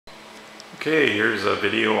Okay, here's a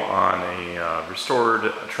video on a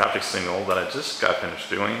restored traffic signal that I just got finished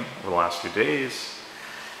doing over the last few days.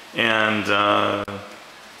 And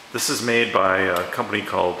this is made by a company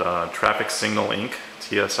called Traffic Signal Inc.,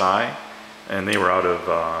 TSI, and they were out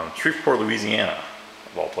of Shreveport, Louisiana,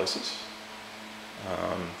 of all places.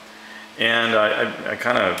 And I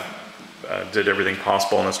kind of did everything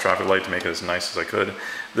possible on this traffic light to make it as nice as I could.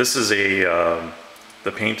 This is the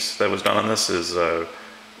paint that was done on this is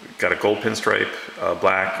got a gold pinstripe,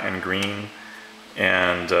 black and green,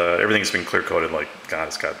 and everything's been clear coated. Like, God,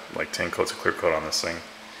 it's got like 10 coats of clear coat on this thing.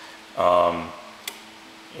 You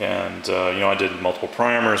know, I did multiple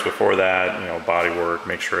primers before that, you know, body work,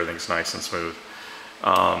 make sure everything's nice and smooth.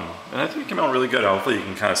 And I think it came out really good. Hopefully you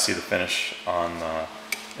can kind of see the finish on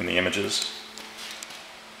in the images.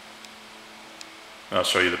 I'll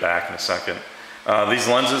show you the back in a second. These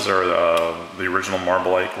lenses are the original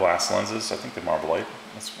Marblite glass lenses. I think they're Marblite,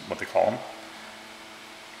 that's what they call them.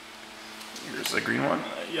 Here's the green one,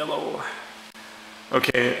 yellow.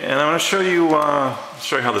 Okay, and I'm going to show you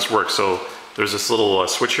how this works. So there's this little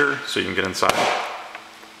switch here, so you can get inside.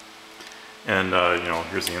 And you know,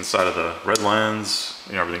 here's the inside of the red lens.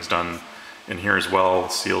 You know, everything's done in here as well.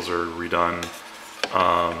 Seals are redone.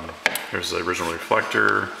 Here's the original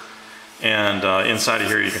reflector. And inside of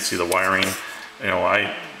here, you can see the wiring. You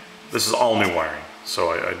know, this is all new wiring,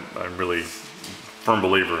 so I'm really firm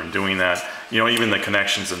believer in doing that. You know, even the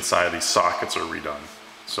connections inside of these sockets are redone.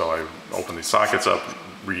 So I opened these sockets up,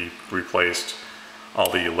 replaced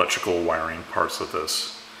all the electrical wiring parts of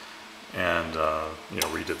this, and you know,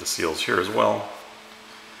 redid the seals here as well.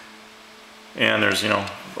 And there's, you know,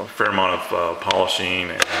 a fair amount of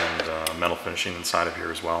polishing and metal finishing inside of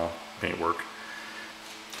here as well, paint work.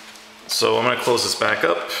 So I'm going to close this back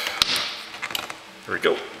up. There we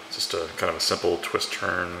go. Just a kind of a simple twist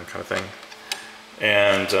turn kind of thing.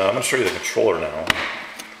 And I'm going to show you the controller now.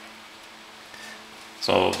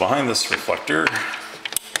 So behind this reflector,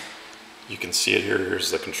 you can see it here.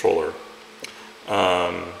 Here's the controller.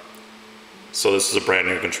 So this is a brand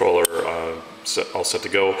new controller, all set to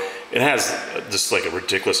go. It has just like a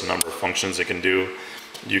ridiculous number of functions it can do.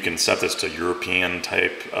 You can set this to European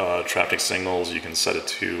type traffic signals. You can set it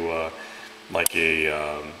to like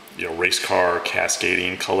a you know, race car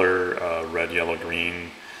cascading color, red, yellow,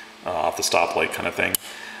 green, off the stoplight kind of thing.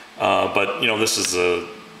 But you know, this is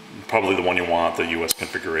probably the one you want, the US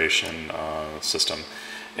configuration system.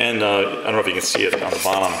 And I don't know if you can see it on the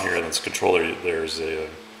bottom here in this controller. There's a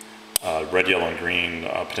red, yellow, and green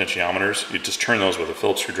potentiometers. You just turn those with a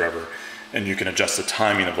Phillips screwdriver, and you can adjust the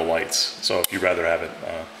timing of the lights. So if you'd rather have it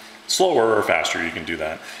slower or faster, you can do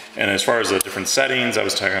that. And as far as the different settings I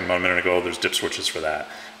was talking about a minute ago, there's dip switches for that.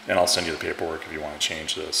 And I'll send you the paperwork if you want to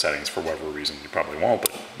change the settings for whatever reason. You probably won't,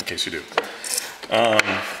 but in case you do.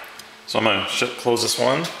 So I'm going to close this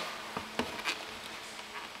one.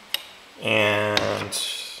 And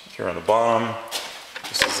here on the bottom,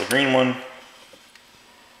 this is the green one.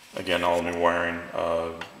 Again, all new wiring.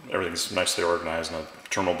 Everything's nicely organized in a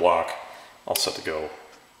terminal block, all set to go.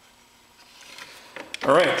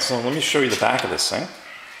 All right, so let me show you the back of this thing.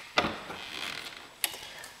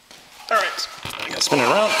 All right, I'm gonna spin it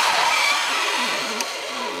around.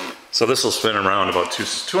 So this will spin around about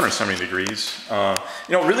 270 degrees. You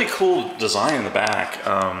know, really cool design in the back.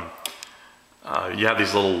 You have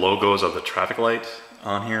these little logos of the traffic light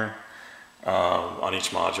on here, on each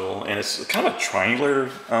module, and it's kind of a triangular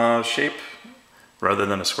shape rather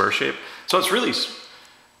than a square shape. So it's really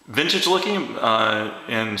vintage looking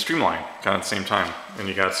and streamlined kind of at the same time. And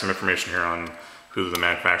you got some information here on who the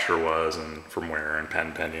manufacturer was and from where, and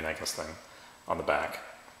patent pending, I guess, thing on the back.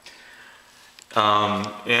 I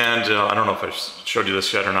don't know if I showed you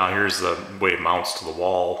this yet or not. Here's the way it mounts to the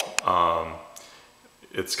wall.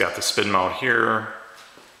 It's got the spin mount here,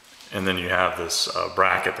 and then you have this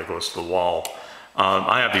bracket that goes to the wall.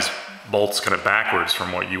 I have these bolts kind of backwards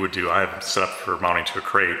from what you would do. I have it set up for mounting to a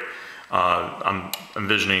crate. I'm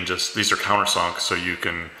envisioning just, these are countersunk, so you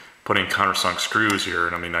can put in countersunk screws here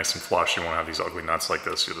and it'll be nice and flush. You won't have these ugly nuts like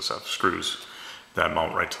this. You'll just have screws that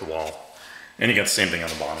mount right to the wall. And you get the same thing on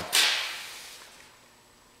the bottom.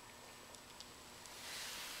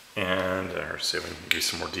 And let's see if we can give you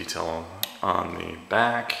some more detail on the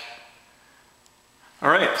back.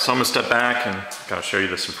 All right, so I'm gonna step back and kind of show you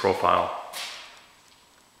this in profile.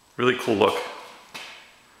 Really cool look.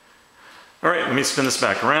 All right, let me spin this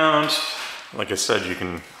back around. Like I said, you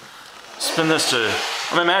can spin this to,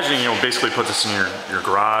 I'm imagining, you know, basically put this in your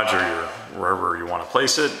garage or wherever you want to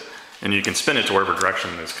place it, and you can spin it to whatever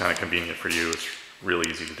direction is kind of convenient for you. It's really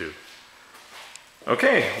easy to do.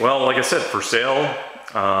 Okay, well, like I said, for sale.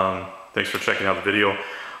 Thanks for checking out the video.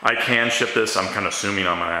 I can ship this. I'm kind of assuming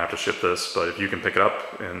I'm gonna have to ship this, but if you can pick it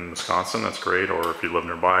up in Wisconsin, that's great. Or if you live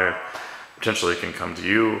nearby, potentially it can come to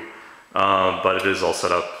you. But it is all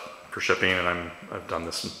set up for shipping, and I've done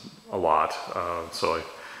this a lot, so I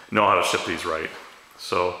know how to ship these right.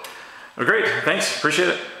 So, great, thanks, appreciate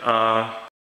it.